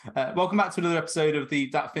Welcome back to another episode of the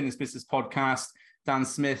Dat Fitness Business Podcast. Dan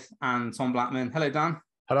Smith and Tom Blackman. Hello, Dan.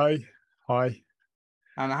 Hello. Hi.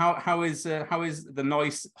 And how is the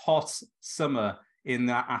nice hot summer in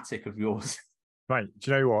that attic of yours? Mate,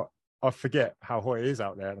 do you know what? I forget how hot it is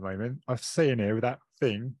out there at the moment. I'm sitting here with that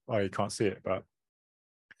thing. Oh, you can't see it, but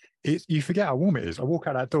you forget how warm it is. I walk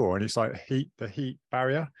out that door and it's like the heat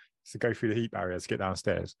barrier. To go through the heat barrier to get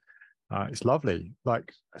downstairs. It's lovely.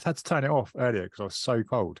 Like, I had to turn it off earlier because I was so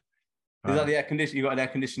cold. Is that the air conditioning? You got an air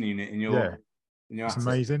conditioning unit in your It's attic?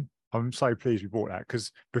 amazing. I'm so pleased we bought that,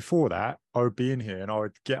 because before that I would be in here and I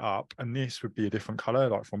would get up and this would be a different color,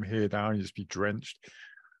 like from here down you'd just be drenched.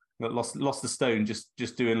 Lost the stone just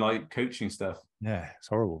doing like coaching stuff. Yeah, it's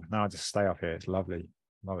horrible. Now I just stay up here. It's lovely.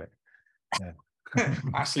 Love it. Yeah.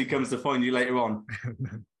 Ashley comes to find you later on.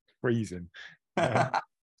 Freezing.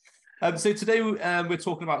 So today we're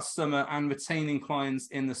talking about summer and retaining clients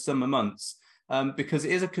in the summer months, because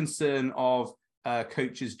it is a concern of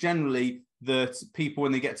coaches generally that people,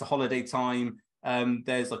 when they get to holiday time,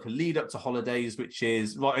 there's like a lead up to holidays, which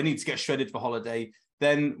is, right, I need to get shredded for holiday.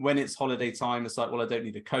 Then when it's holiday time, it's like, well, I don't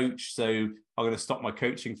need a coach, so I'm going to stop my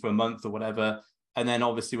coaching for a month or whatever. And then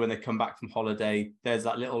obviously when they come back from holiday, there's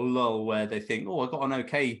that little lull where they think, oh, I got on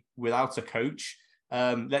okay without a coach.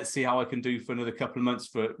 Let's see how I can do for another couple of months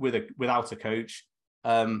without a coach.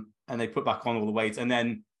 And they put back on all the weight, and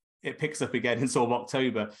then it picks up again in sort of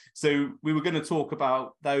October. So we were going to talk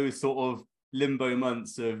about those sort of limbo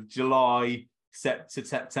months of July to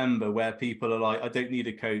September, where people are like, I don't need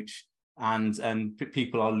a coach, and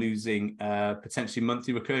people are losing potentially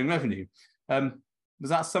monthly recurring revenue. Was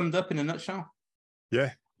that summed up in a nutshell?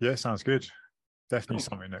 Yeah, sounds good. Definitely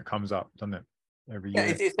something that comes up, doesn't it? Every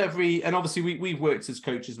year. It's every, and obviously we've worked as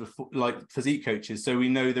coaches before, like physique coaches, so we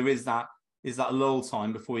know there is that lull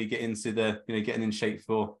time before you get into the, getting in shape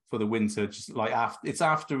for the winter. Just like it's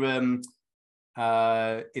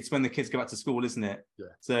when the kids go back to school, isn't it? Yeah.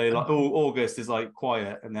 So like August is like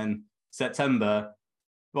quiet, and then September,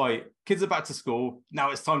 right, kids are back to school,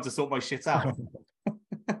 now it's time to sort my shit out.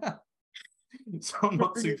 So I'm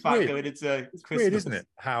not too fat going into Christmas. Weird, isn't it?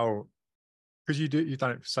 How, because you've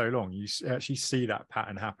done it for so long, you actually see that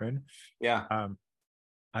pattern happen. Yeah.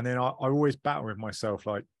 And then I always battle with myself,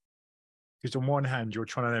 like, because on one hand you're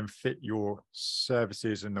trying to then fit your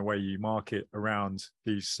services and the way you market around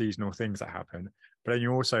these seasonal things that happen, but then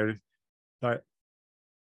you also, like,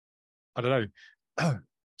 I don't know,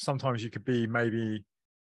 sometimes you could be maybe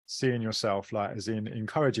seeing yourself like as in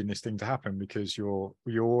encouraging this thing to happen, because you're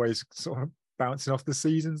always sort of bouncing off the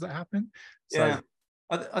seasons that happen. So, yeah,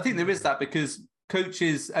 I think there is that, because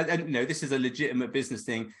coaches, and this is a legitimate business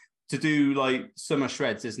thing to do, like summer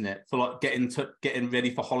shreds, isn't it? For like getting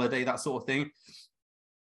ready for holiday, that sort of thing.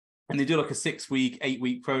 And they do like a 6-week,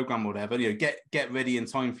 8-week program, or whatever. Get ready in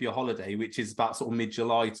time for your holiday, which is about sort of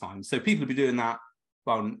mid-July time. So people will be doing that.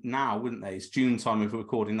 Well, now, wouldn't they? It's June time if we're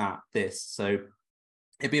recording this. So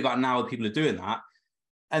it'd be about now that people are doing that.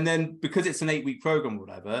 And then because it's an 8-week program or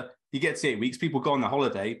whatever, you get to 8 weeks, people go on their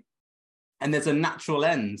holiday, and there's a natural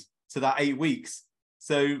end to that 8 weeks.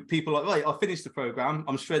 So people are like, right, I'll finish the program,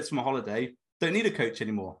 I'm shreds from my holiday, don't need a coach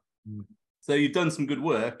anymore. So you've done some good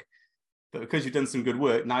work, but because you've done some good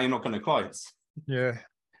work, now you're not going to clients. Yeah.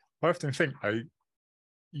 I often think, though,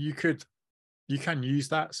 you can use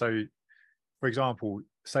that. So, for example,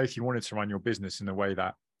 say if you wanted to run your business in a way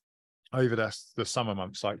that over the summer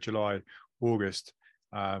months, like July, August,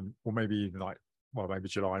 or maybe even maybe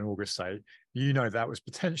July and August, say, that was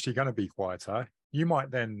potentially going to be quieter. You might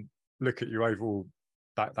then look at your overall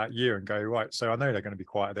that year and go, right, so I know they're going to be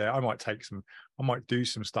quiet there. I might do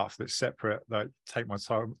some stuff that's separate, like take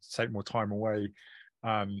more time away,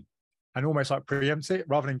 and almost like preempt it,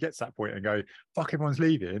 rather than get to that point and go, fuck, everyone's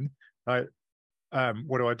leaving, like,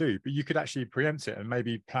 what do I do? But you could actually preempt it and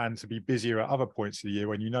maybe plan to be busier at other points of the year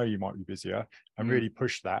when you might be busier, and really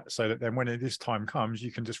push that, so that then when this time comes,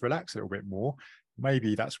 you can just relax a little bit more.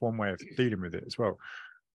 Maybe that's one way of dealing with it as well.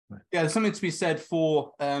 Yeah, there's something to be said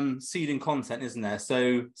for seeding content, isn't there?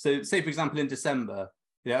 So say, for example, in December,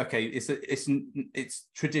 okay, it's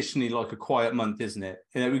traditionally like a quiet month, isn't it?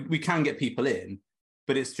 We can get people in,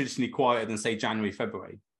 but it's traditionally quieter than, say, January,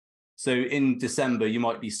 February. So in December, you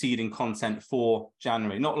might be seeding content for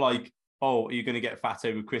January. Not like, oh, you're going to get fat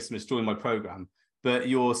over Christmas, join my program. But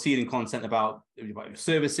you're seeding content about your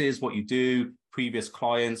services, what you do, previous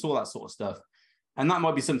clients, all that sort of stuff. And that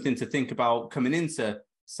might be something to think about coming into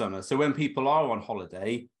summer. So when people are on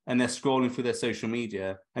holiday and they're scrolling through their social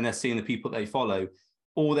media and they're seeing the people they follow,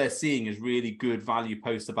 all they're seeing is really good value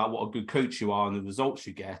posts about what a good coach you are and the results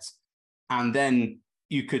you get. And then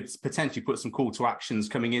you could potentially put some call to actions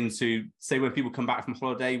coming into, say, when people come back from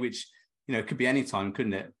holiday, which, you know, it could be any time,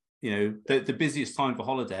 couldn't it? You know, the busiest time for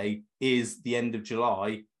holiday is the end of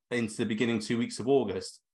July into the beginning 2 weeks of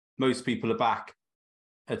August. Most people are back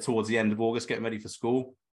towards the end of August, getting ready for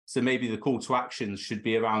school. So maybe the call to actions should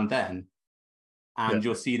be around then. And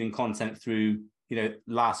you're seeding content through, you know,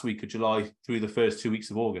 last week of July through the first 2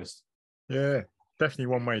 weeks of August. Yeah, definitely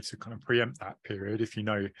one way to kind of preempt that period if you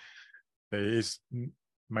know there is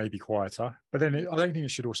maybe quieter. But then I don't think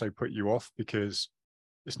it should also put you off, because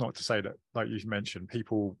it's not to say that, like you mentioned,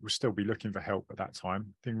 people will still be looking for help at that time.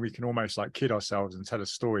 I think we can almost like kid ourselves and tell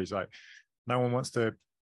us stories like no one wants to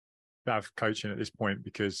have coaching at this point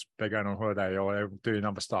because they're going on holiday or they're doing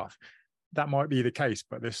other stuff. That might be the case,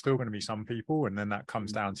 but there's still going to be some people, and then that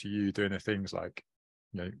comes down to you doing the things like,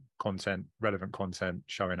 you know, content, relevant content,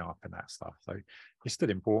 showing up and that stuff. So it's still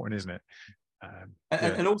important, isn't it?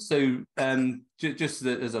 And also, just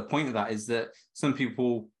as a point of that, is that some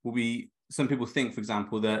people think, for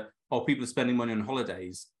example, that people are spending money on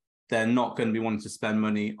holidays, they're not going to be wanting to spend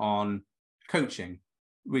money on coaching,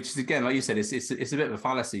 which is, again, like you said, it's a bit of a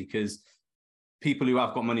fallacy, because people who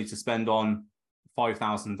have got money to spend on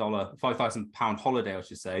 £5,000 holiday, I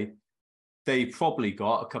should say, they probably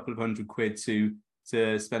got a couple of £100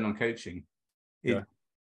 to spend on coaching.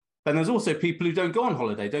 And there's also people who don't go on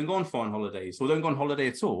holiday, don't go on foreign holidays, or don't go on holiday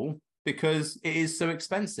at all because it is so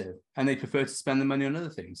expensive, and they prefer to spend the money on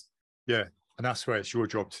other things. Yeah, and that's where it's your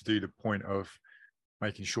job to do the point of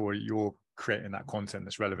making sure you're creating that content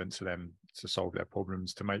that's relevant to them to solve their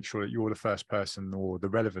problems, to make sure that you're the first person or the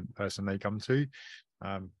relevant person they come to.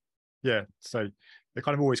 So it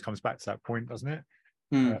kind of always comes back to that point, doesn't it?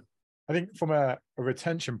 I think from a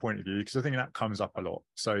retention point of view, because I think that comes up a lot.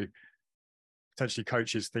 So potentially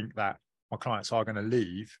coaches think that my clients are going to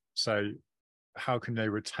leave, so how can they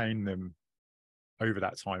retain them over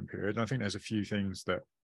that time period? And I think there's a few things that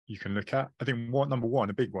you can look at. I think number one,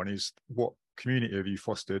 a big one, is what community have you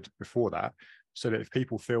fostered before that, so that if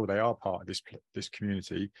people feel they are part of this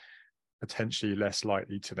community, potentially less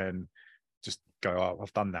likely to then just go, oh,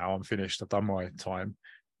 I've done now, I'm finished, I've done my time.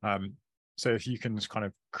 So if you can kind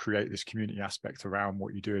of create this community aspect around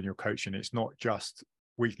what you do in your coaching, it's not just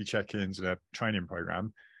weekly check-ins and a training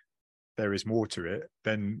program, there is more to it,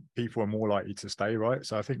 then people are more likely to stay, right?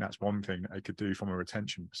 So I think that's one thing that they could do from a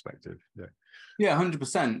retention perspective. Yeah,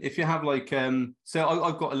 100%. If you have like, so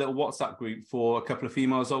I've got a little WhatsApp group for a couple of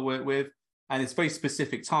females I work with, and it's a very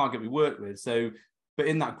specific target we work with. So, but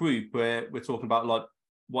in that group, we're talking about like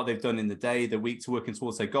what they've done in the day, the week, to working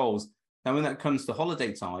towards their goals. Now, when that comes to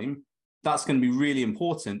holiday time, that's going to be really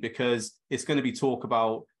important, because it's going to be talk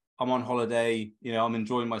about, I'm on holiday, you know, I'm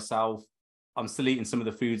enjoying myself, I'm still eating some of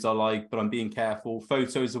the foods I like, but I'm being careful.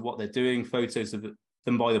 Photos of what they're doing, photos of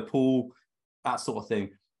them by the pool, that sort of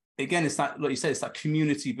thing. Again, it's that, like you said, it's that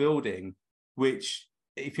community building, which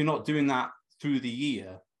if you're not doing that through the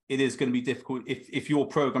year, it is going to be difficult. If your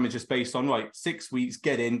program is just based on, right, 6 weeks,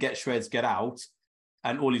 get in, get shreds, get out,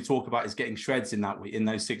 and all you talk about is getting shreds in that week, in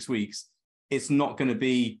those 6 weeks, it's not going to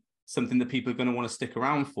be something that people are going to want to stick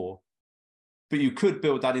around for. But you could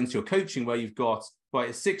build that into your coaching, where you've got, right,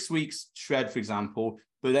 a 6 weeks shred, for example,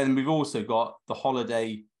 but then we've also got the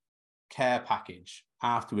holiday care package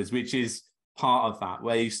afterwards, which is part of that,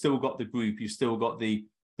 where you've still got the group, you've still got the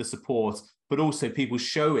support, but also people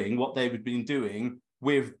showing what they've been doing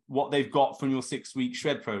with what they've got from your 6 week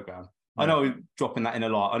shred program. Yeah. I know we're dropping that in a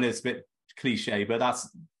lot. I know it's a bit cliche, but that's,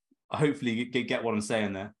 hopefully you get what I'm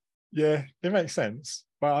saying there. Yeah, it makes sense.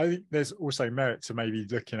 But I think there's also merit to maybe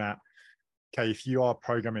looking at, okay, if you are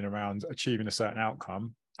programming around achieving a certain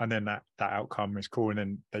outcome, and then that outcome is cool, and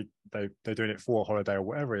then they're doing it for a holiday or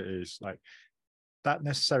whatever it is, like that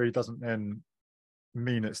necessarily doesn't then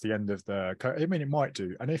mean it's the end of the, I mean, it might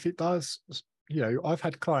do. And if it does, you know, I've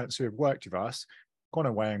had clients who have worked with us, gone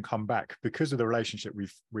away and come back because of the relationship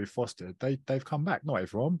we've fostered. They've come back, not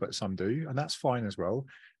everyone, but some do, and that's fine as well.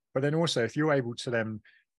 But then also, if you're able to then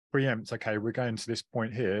preempt, okay, we're going to this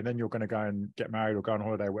point here, and then you're going to go and get married or go on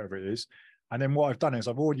holiday, whatever it is. And then what I've done is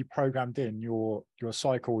I've already programmed in your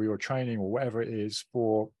cycle, your training, or whatever it is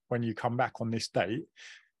for when you come back on this date.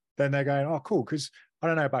 Then they're going, oh, cool. Because I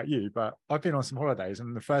don't know about you, but I've been on some holidays,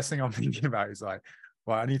 and the first thing I'm thinking about is like,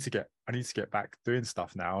 well, I need to get back doing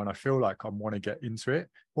stuff now. And I feel like I want to get into it.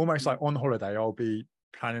 Almost like on holiday, I'll be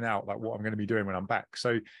planning out like what I'm going to be doing when I'm back.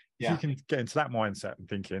 So if you can get into that mindset and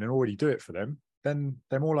thinking and already do it for them, then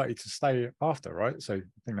they're more likely to stay after, right? So I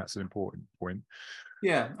think that's an important point.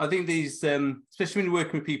 Yeah, I think these, especially when you're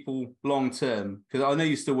working with people long term, because I know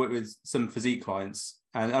you still work with some physique clients,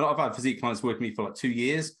 and I've had physique clients work with me for like 2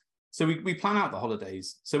 years. So we plan out the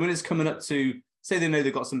holidays. So when it's coming up to say they know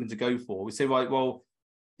they've got something to go for, we say, right, well,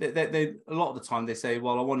 they a lot of the time they say,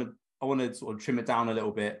 well, I want to sort of trim it down a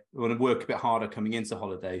little bit. I want to work a bit harder coming into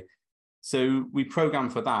holiday. So we program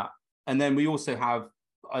for that. And then we also have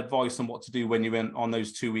advice on what to do when you're on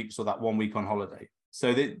those 2 weeks or that 1 week on holiday.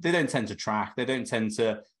 So they don't tend to track. They don't tend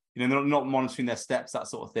to, they're not monitoring their steps, that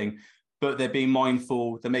sort of thing, but they're being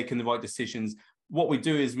mindful. They're making the right decisions. What we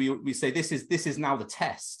do is we say, this is now the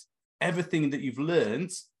test. Everything that you've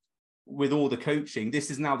learned with all the coaching, this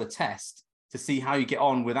is now the test to see how you get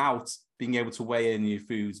on without being able to weigh in your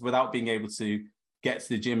foods, without being able to get to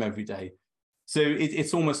the gym every day. So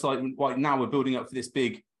it's almost like right now we're building up for this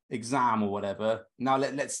big exam or whatever. Now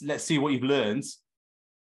let's see what you've learned.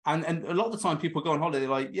 And a lot of the time people go on holiday, they're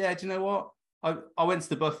like, yeah, do you know what? I went to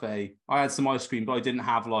the buffet, I had some ice cream, but I didn't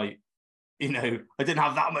have I didn't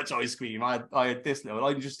have that much ice cream. I had this little,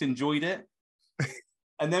 I just enjoyed it.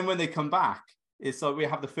 And then when they come back, it's like we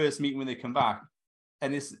have the first meeting when they come back,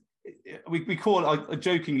 and we call it, I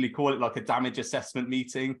jokingly call it like a damage assessment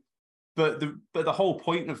meeting, but the whole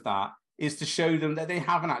point of that is to show them that they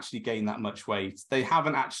haven't actually gained that much weight. They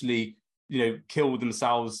haven't actually, killed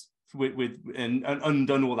themselves with and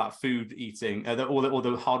undone all that food eating, all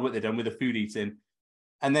the hard work they've done with the food eating.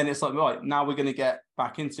 And then it's like, right, now we're going to get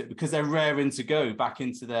back into it, because they're raring to go back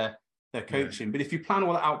into their coaching. Yeah. But if you plan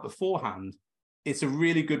all that out beforehand, it's a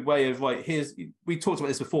really good way of we talked about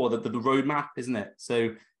this before, the roadmap, isn't it?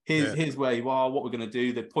 So here's where you are, what we're going to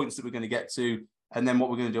do, the points that we're going to get to, and then what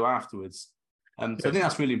we're going to do afterwards. So I think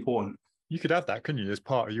that's really important. You could have that, couldn't you, as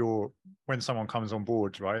part of when someone comes on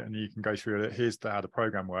board, right? And you can go through it. Here's how the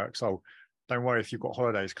program works. Oh, don't worry if you've got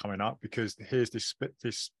holidays coming up, because here's this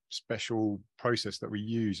special process that we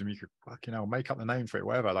use, and you could make up the name for it,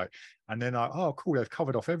 whatever. And then oh, cool, they've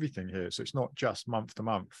covered off everything here. So it's not just month to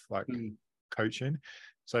month coaching,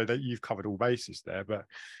 so that you've covered all bases there. But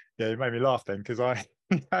yeah, it made me laugh then, because I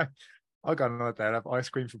go on holiday and have ice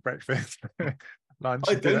cream for breakfast. Lunch,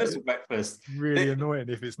 donuts for breakfast. Really annoying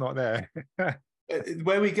if it's not there.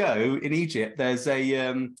 Where we go in Egypt, there's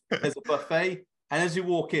a buffet, and as you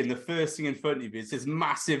walk in, the first thing in front of you is this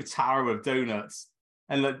massive tower of donuts.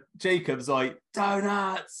 And Jacob's like,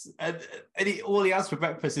 donuts, and all he has for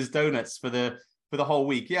breakfast is donuts for the whole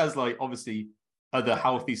week. He has obviously other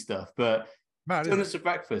healthy stuff, but donuts for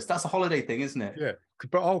breakfast, that's a holiday thing, isn't it? Yeah,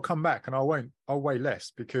 but I'll come back and I'll weigh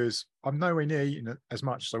less, because I'm nowhere near eating as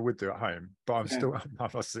much as I would do at home, but I'm still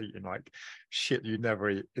eating shit you'd never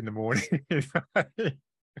eat in the morning.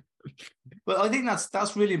 But I think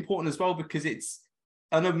that's really important as well, because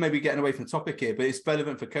I know maybe getting away from the topic here, but it's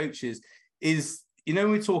relevant for coaches. Is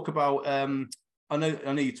when we talk about I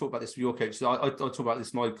know you talk about this with your coaches, I talk about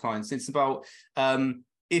this with my clients. It's about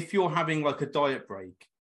if you're having a diet break,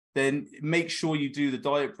 then make sure you do the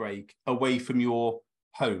diet break away from your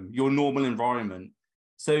home, your normal environment.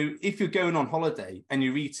 So if you're going on holiday and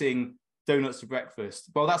you're eating donuts for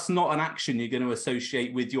breakfast, well, that's not an action you're going to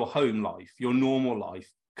associate with your home life, your normal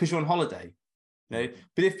life, because you're on holiday. But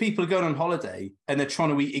if people are going on holiday and they're trying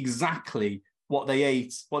to eat exactly what they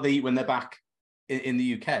eat when they're back in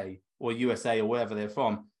the UK or USA or wherever they're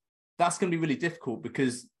from, that's going to be really difficult,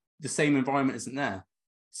 because the same environment isn't there.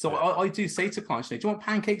 So I do say to clients, do you want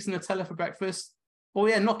pancakes and Nutella for breakfast? Well,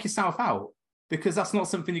 yeah, knock yourself out, because that's not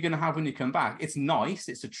something you're going to have when you come back. It's nice.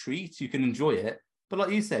 It's a treat. You can enjoy it. But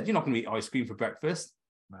like you said, you're not going to eat ice cream for breakfast.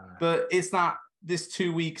 No. But it's this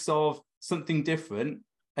 2 weeks of something different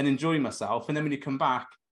and enjoying myself. And then when you come back,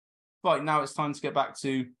 right, now it's time to get back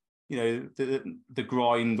to, the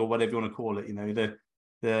grind, or whatever you want to call it,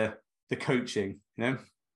 the coaching,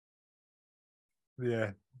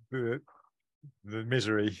 Yeah. The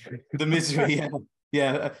misery. The misery, yeah.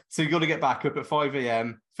 Yeah. So you got to get back up at 5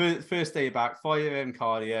 a.m. First day back, 5 a.m.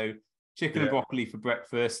 cardio, chicken and broccoli for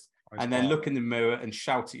breakfast, and then look in the mirror and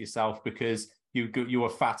shout at yourself because you're a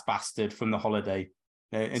fat bastard from the holiday.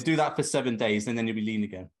 And do that for 7 days, and then you'll be lean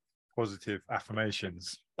again. Positive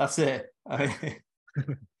affirmations. That's it. I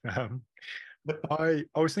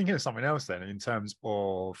was thinking of something else then in terms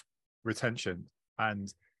of retention,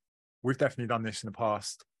 and we've definitely done this in the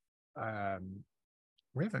past.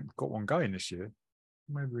 We haven't got one going this year.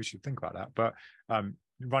 Maybe we should think about that. But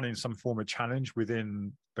running some form of challenge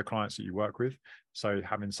within the clients that you work with. So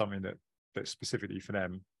having something that's specifically for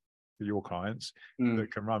them, for your clients,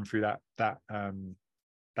 that can run through that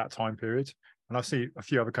time period. And I see a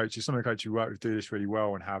few other coaches, some of the coaches who work with do this really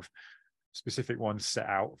well and have specific ones set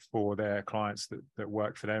out for their clients that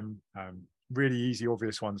work for them. Really easy,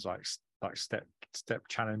 obvious ones like like step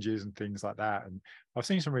challenges and things like that. And I've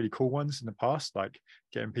seen some really cool ones in the past, like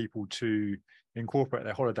getting people to incorporate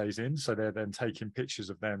their holidays in, so they're then taking pictures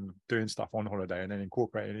of them doing stuff on holiday and then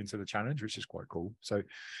incorporating it into the challenge, which is quite cool. So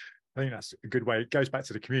I think that's a good way. It goes back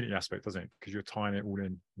to the community aspect, doesn't it? Because you're tying it all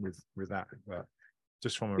in with that, but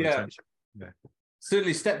just from a retention. Yeah,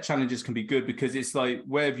 certainly step challenges can be good, because it's like,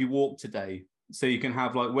 where have you walked today? So you can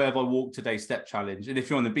have like, where have I walked today step challenge. And if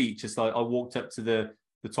you're on the beach, it's like, I walked up to the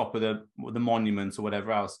top of the monument or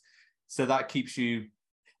whatever else. So that keeps you.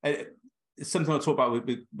 Something I talk about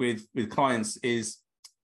with clients is,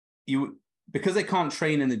 because they can't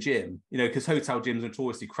train in the gym, because hotel gyms are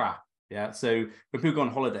notoriously crap. Yeah. So when people go on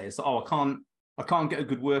holiday, it's like, oh, I can't get a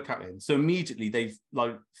good workout in. So immediately they've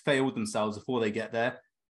like failed themselves before they get there.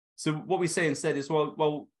 So what we say instead is,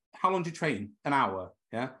 well, how long do you train? An hour.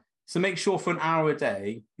 Yeah. So make sure for an hour a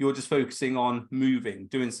day, you're just focusing on moving,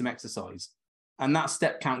 doing some exercise. And that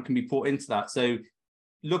step count can be put into that. So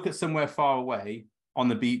look at somewhere far away on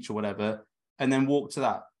the beach or whatever, and then walk to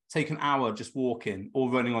that. Take an hour just walking or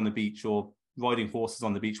running on the beach or riding horses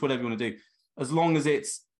on the beach, whatever you want to do. As long as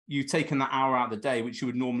it's you've taken that hour out of the day, which you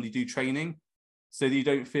would normally do training, so that you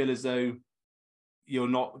don't feel as though you're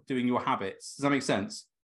not doing your habits. Does that make sense?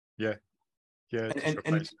 Yeah. Yeah.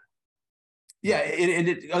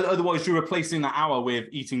 Otherwise you're replacing that hour with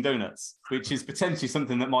eating donuts, which is potentially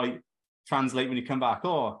something that might translate when you come back.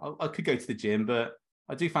 Oh, I could go to the gym, but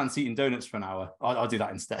I do fancy eating donuts for an hour. I'll do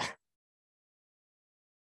that instead.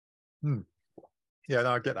 Yeah,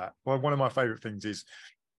 no, I get that. Well, one of my favorite things is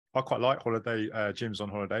I quite like holiday gyms on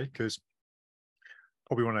holiday, because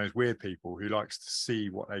probably one of those weird people who likes to see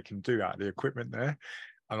what they can do out of the equipment there.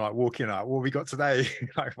 And like walking out, what have we got today?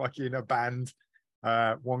 Like fucking a band,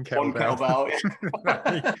 one kettlebell.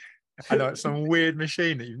 And like some weird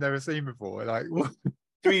machine that you've never seen before. Like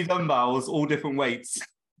 3 dumbbells, all different weights.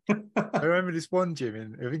 I remember this one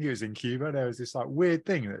gym I think it was in Cuba. There was this like weird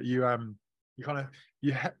thing that you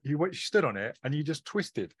stood on it and you just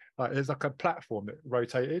twisted. Like there's like a platform that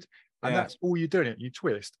rotated, and that's all you're doing. You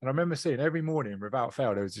twist. And I remember seeing every morning without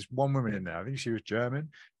fail, there was this one woman in there. I think she was German.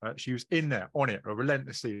 She was in there on it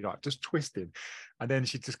relentlessly, like just twisting. And then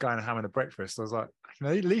she'd just go and having a breakfast. I was like,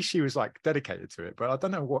 at least she was like dedicated to it. But I don't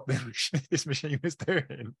know what this machine was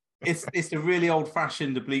doing. It's a really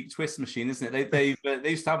old-fashioned oblique twist machine, isn't it? They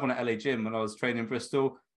used to have one at LA Gym when I was training in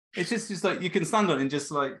Bristol. It's just like you can stand on it and just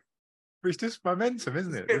like. It's just momentum,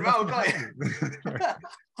 isn't it?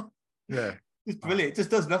 Yeah. It's brilliant. It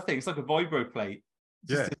just does nothing. It's like a vibro plate.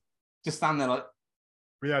 Just stand there like.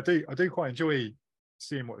 Yeah, I do quite enjoy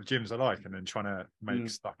seeing what the gyms are like and then trying to make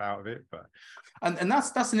stuff out of it. But and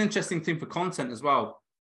that's an interesting thing for content as well.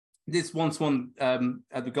 This one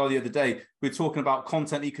at the guy the other day, we were talking about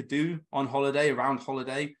content he could do on holiday, around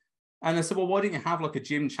holiday. And I said, well, why don't you have like a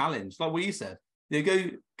gym challenge? Like what you said. You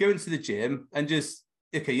go into the gym and just,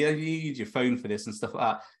 okay, you need your phone for this and stuff like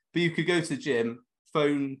that. But you could go to the gym,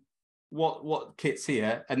 phone what kit's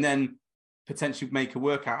here, and then potentially make a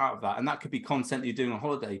workout out of that. And that could be content you're doing on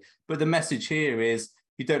holiday. But the message here is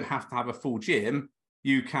you don't have to have a full gym.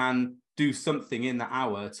 You can do something in that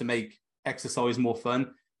hour to make exercise more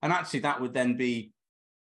fun. And actually that would then be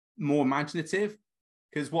more imaginative,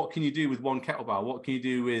 because what can you do with one kettlebell? What can you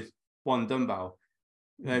do with one dumbbell?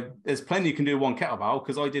 There's plenty you can do with one kettlebell,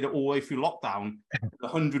 because I did it all the way through lockdown,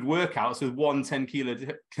 100 workouts with one 10 kilo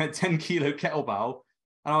kettlebell.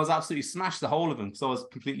 And I was absolutely smashed the whole of them because I was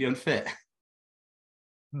completely unfit.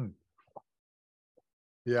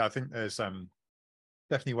 Yeah, I think there's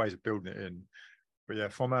definitely ways of building it in. But yeah,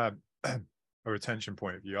 from a retention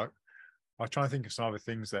point of view, I was trying to think of some other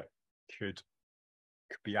things that could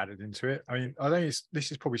be added into it. I mean, I think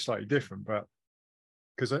this is probably slightly different, but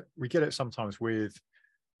because we get it sometimes with,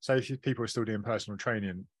 say, if people are still doing personal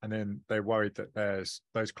training and then they're worried that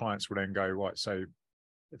those clients will then go, right, so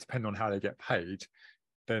it depends on how they get paid.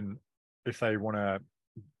 Then if they want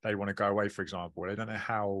to go away, for example, they don't know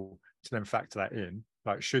how to then factor that in.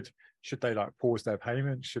 Like, should they like pause their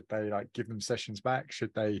payment? Should they like give them sessions back?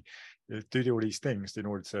 Should they do all these things in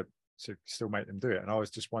order to still make them do it? And I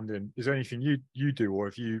was just wondering, is there anything you do or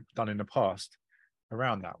have you done in the past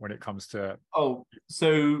around that when it comes to? Oh,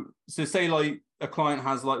 so say like a client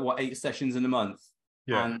has like 8 sessions in a month,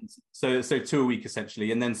 and so 2 a week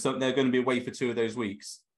essentially, and then they're going to be away for 2 of those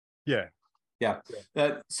weeks.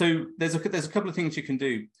 So there's a couple of things you can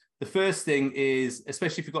do. The first thing is,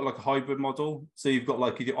 especially if you've got like a hybrid model, so you've got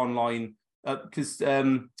like the online, because I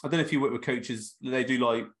don't know if you work with coaches, they do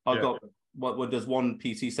like, I've got what does 1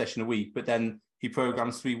 PT session a week, but then he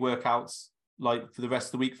programs 3 workouts like for the rest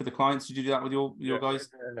of the week for the clients? Did you do that with your guys?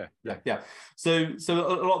 Yeah. So a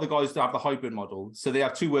lot of the guys have the hybrid model. So they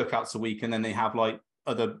have 2 workouts a week, and then they have like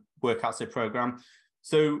other workouts they program.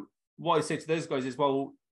 So what I say to those guys is,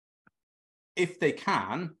 well, if they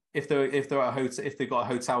can, if they're at a hotel, if they've got a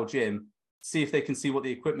hotel gym, see if they can see what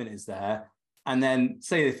the equipment is there. And then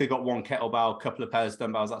say if they've got 1 kettlebell, a couple of pairs of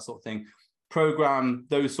dumbbells, that sort of thing, program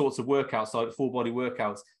those sorts of workouts, like full body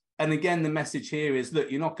workouts. And again, the message here is,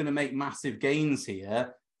 look, you're not going to make massive gains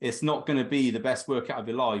here. It's not going to be the best workout of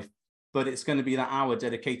your life, but it's going to be that hour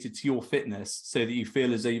dedicated to your fitness so that you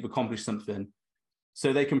feel as though you've accomplished something.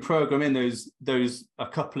 So they can program in those a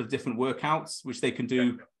couple of different workouts, which they can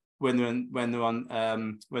do when they're at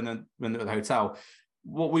the hotel.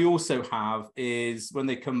 What we also have is when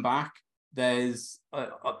they come back, there's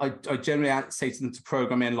I generally say to them to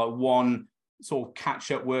program in like 1 sort of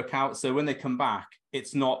catch-up workout. So when they come back,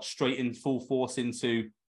 it's not straight in full force into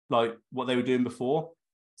like what they were doing before.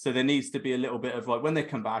 So there needs to be a little bit of like, when they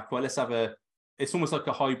come back, well, let's have it's almost like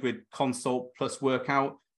a hybrid consult plus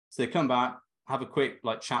workout. So they come back, have a quick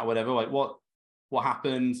like chat or whatever, like what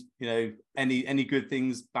happened, you know, any good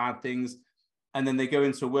things, bad things. And then they go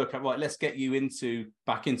into a workout, right, let's get you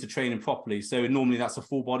back into training properly. So normally that's a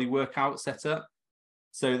full body workout setup.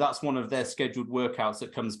 So that's one of their scheduled workouts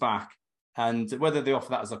that comes back. And whether they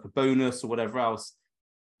offer that as like a bonus or whatever else,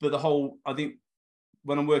 but I think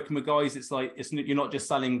when I'm working with guys, it's like, you're not just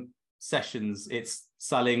selling sessions, it's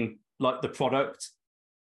selling like the product.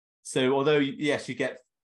 So although, yes, you get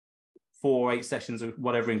 4 or 8 sessions or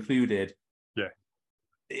whatever included.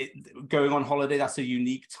 Going on holiday, that's a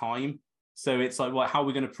unique time. So it's like, well, how are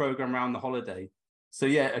we going to program around the holiday? So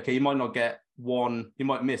yeah, okay, you might not get you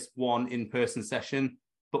might miss 1 in-person session,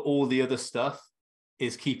 but all the other stuff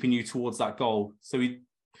is keeping you towards that goal. So we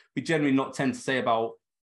generally not tend to say about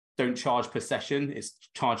don't charge per session, it's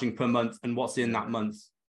charging per month and what's in that month.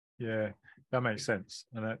 Yeah, that makes sense.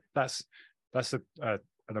 And that's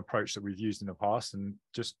an approach that we've used in the past, and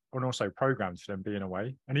also programmed for them being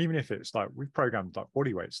away. And even if it's like, we've programmed like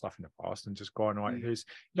body weight stuff in the past and just gone, right, you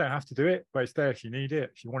don't have to do it, but it's there if you need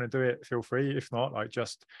it. If you want to do it, feel free. If not, like,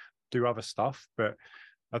 just do other stuff. But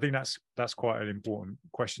I think that's quite an important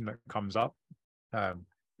question that comes up.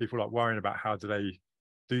 People like worrying about how do they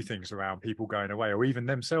do things around people going away or even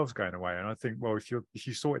themselves going away. And I think, well, if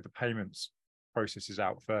you sorted the payments processes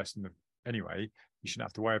out first anyway, you shouldn't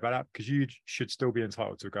have to worry about that, because you should still be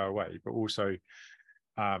entitled to go away. But also,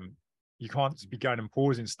 you can't be going and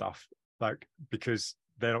pausing stuff like because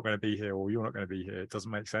they're not going to be here or you're not going to be here. It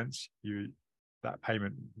doesn't make sense. That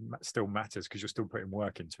payment still matters because you're still putting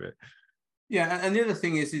work into it. Yeah, and the other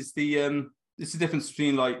thing is the difference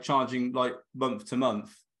between like charging like month to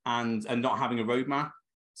month and not having a roadmap.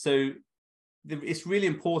 So it's really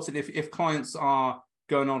important if clients are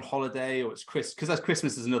going on holiday or it's Christmas, because that's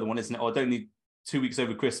Christmas is another one, isn't it? Or I don't need 2 weeks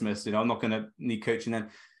over Christmas, I'm not going to need coaching then.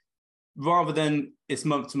 Rather than it's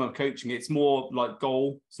month to month coaching, it's more like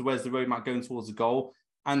goal. So where's the roadmap going towards the goal?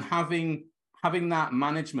 And having that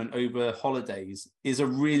management over holidays is a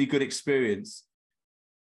really good experience.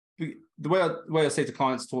 The way I say to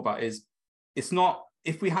clients to talk about is, it's not,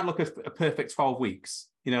 if we had like a perfect 12 weeks,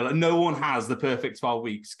 like no one has the perfect 12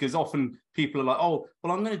 weeks, because often people are like, oh,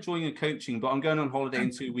 well, I'm going to join your coaching, but I'm going on holiday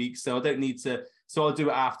in 2 weeks, so I don't need to, so I'll do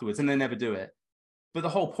it afterwards, and they never do it. But the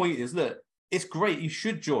whole point is, look, it's great, you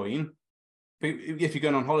should join if you're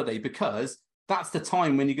going on holiday, because that's the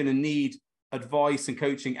time when you're going to need advice and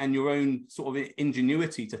coaching and your own sort of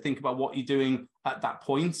ingenuity to think about what you're doing at that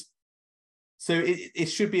point. So it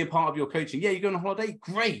should be a part of your coaching. Yeah, you're going on holiday?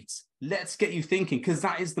 Great. Let's get you thinking, because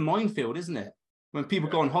that is the minefield, isn't it? When people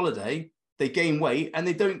go on holiday, they gain weight and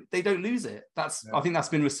they don't lose it. I think that's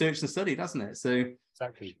been researched and studied, hasn't it? So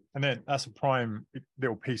exactly. And then that's a prime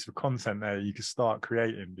little piece of content there you can start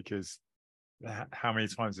creating, because how many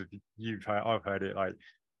times have I've heard it like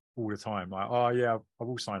all the time, like, oh yeah, I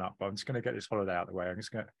will sign up, but I'm just going to get this holiday out of the way. I'm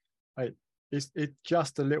just going to, like, it's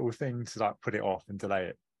just a little thing to like put it off and delay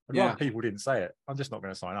it. I'd rather people didn't say it. I'm just not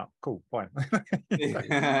going to sign up. Cool, fine.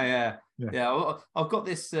 yeah. I've got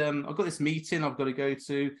this meeting I've got to go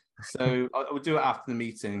to, so I will do it after the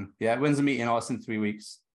meeting. Yeah, when's the meeting? Oh, it's in 3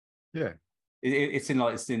 weeks. Yeah, it's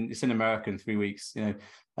in America in 3 weeks.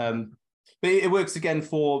 But it works again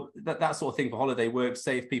for that sort of thing. For holiday works.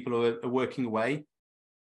 Say if people are working away,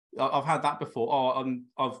 I've had that before. Oh,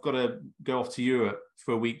 I've got to go off to Europe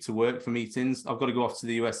for a week to work for meetings. I've got to go off to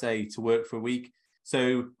the USA to work for a week.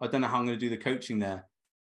 So I don't know how I'm going to do the coaching there.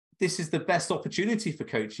 This is the best opportunity for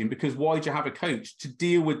coaching, because why do you have a coach? To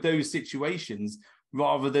deal with those situations,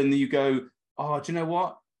 rather than you go, oh, do you know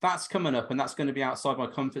what? That's coming up and that's going to be outside my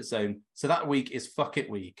comfort zone. So that week is fuck it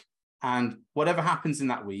week. and whatever happens in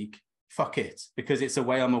that week, fuck it, because it's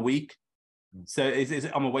away. I'm a week. So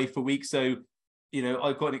I'm away for a week. So, you know,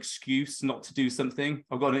 I've got an excuse not to do something.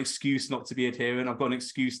 I've got an excuse not to be adherent. I've got an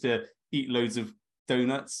excuse to eat loads of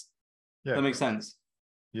donuts. Yeah. That makes sense.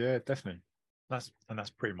 Yeah, definitely. That's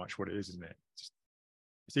pretty much what it is, isn't it?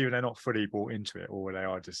 It's either they're not fully bought into it, or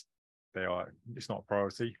it's not a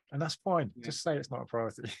priority. And that's fine. Yeah. Just say it's not a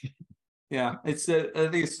priority. Yeah. I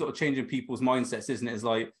think it's sort of changing people's mindsets, isn't it? It's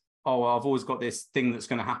like, oh, well, I've always got this thing that's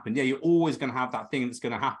going to happen. Yeah, you're always going to have that thing that's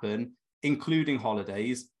going to happen, including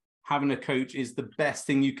holidays. Having a coach is the best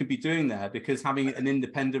thing you could be doing there, because having an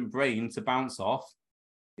independent brain to bounce off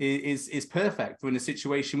is perfect for in a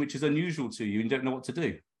situation which is unusual to you and don't know what to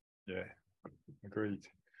do. Yeah, agreed.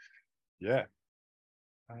 Yeah.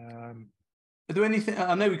 Are there anything?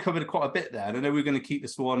 I know we covered quite a bit there, and I know we're going to keep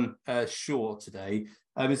this one short today.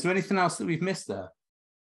 Is there anything else that we've missed there?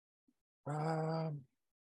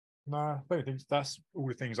 No, I don't think that's all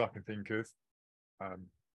the things I can think of.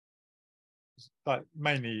 Like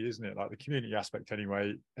mainly, isn't it, like the community aspect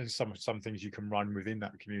anyway, and some things you can run within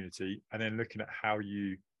that community, and then looking at how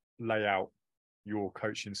you lay out your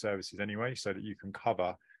coaching services anyway, so that you can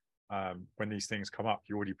cover when these things come up,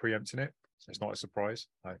 you're already preempting it, so it's not a surprise.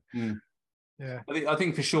 Yeah, I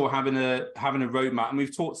think for sure having a roadmap, and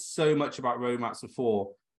we've talked so much about roadmaps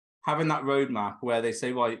before. Having that roadmap where they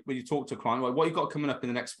say, right, when you talk to a client, right, what you've got coming up in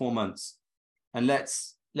the next 4 months, and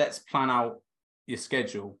let's plan out your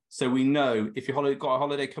schedule, so we know if you've got a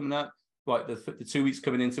holiday coming up, right, the 2 weeks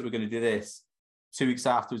coming into it, we're going to do this. 2 weeks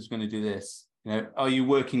afterwards, we're going to do this. You know, are you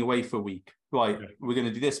working away for a week? Right, yeah. We're going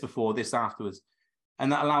to do this before, this afterwards.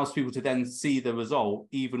 And that allows people to then see the result,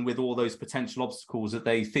 even with all those potential obstacles that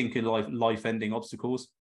they think are life-ending obstacles.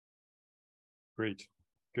 Great.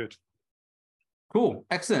 Good. Cool.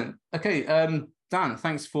 Excellent. Okay. Dan,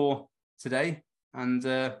 thanks for today. And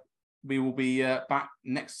we will be back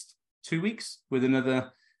next 2 weeks with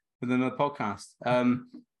another podcast.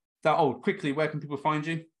 Quickly, where can people find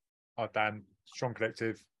you? Dan, Strong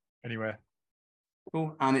Collective, anywhere.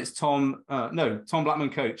 Cool. And it's Tom Blackman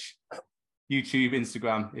Coach, YouTube,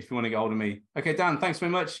 Instagram, if you want to get hold of me. Okay, Dan, thanks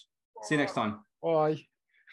very much. See you next time. Bye.